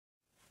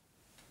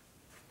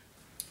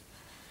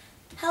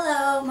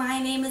Hello,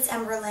 my name is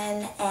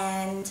Emberlyn,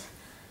 and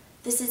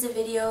this is a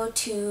video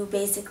to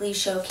basically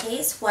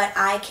showcase what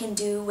I can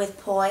do with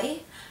Poi.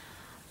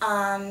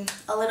 A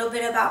little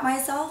bit about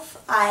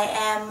myself. I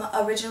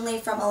am originally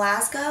from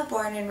Alaska,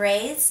 born and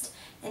raised,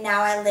 and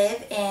now I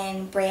live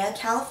in Brea,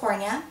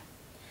 California.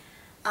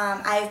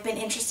 I've been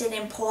interested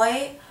in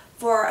Poi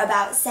for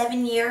about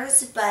 7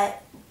 years,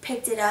 but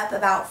picked it up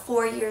about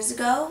 4 years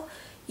ago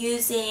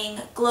using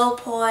Glow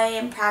Poi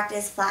and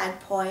Practice Flag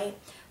Poi,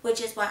 which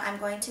is what I'm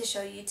going to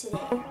show you today.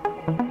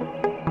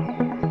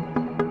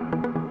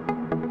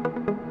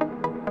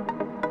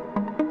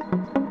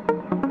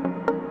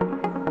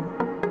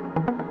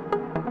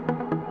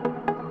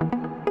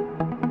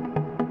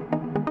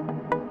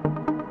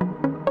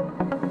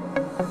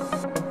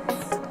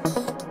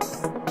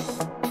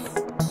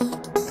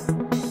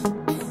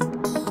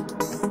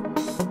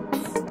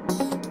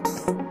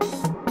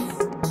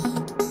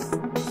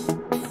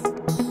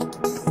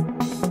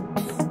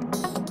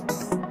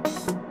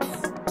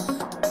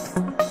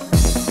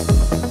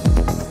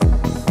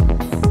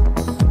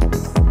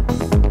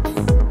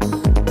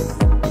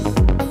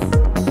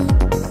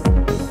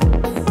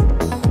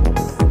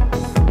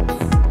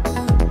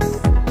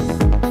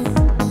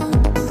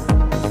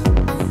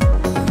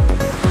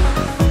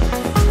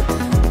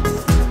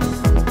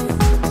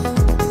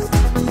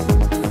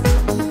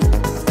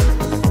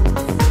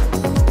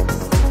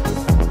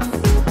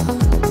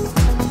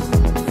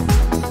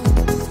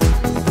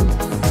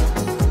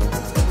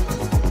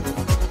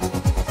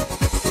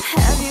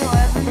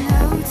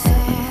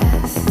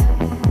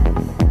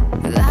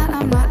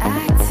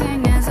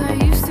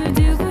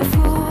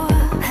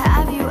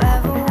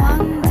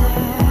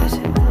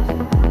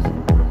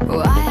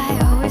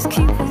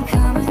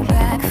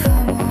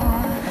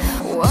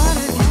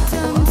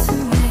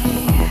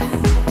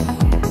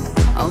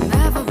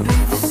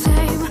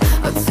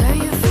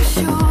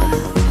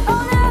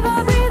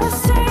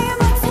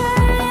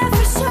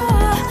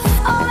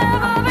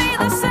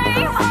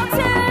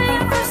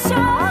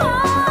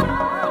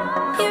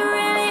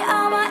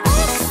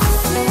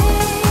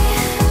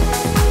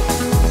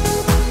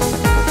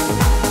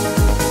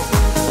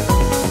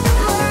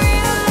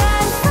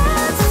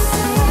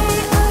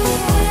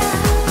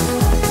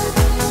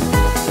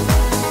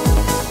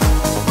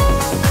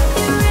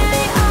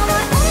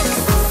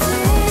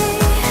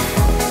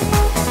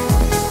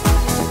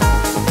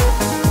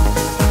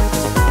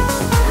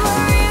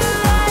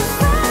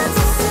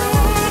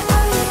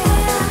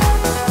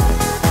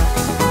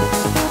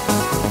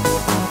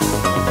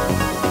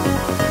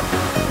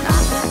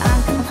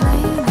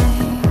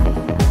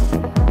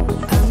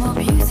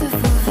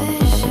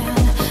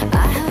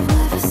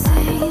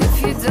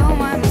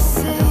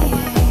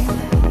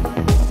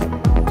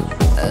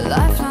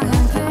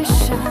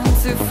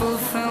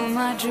 Fulfill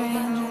my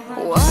dream.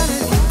 What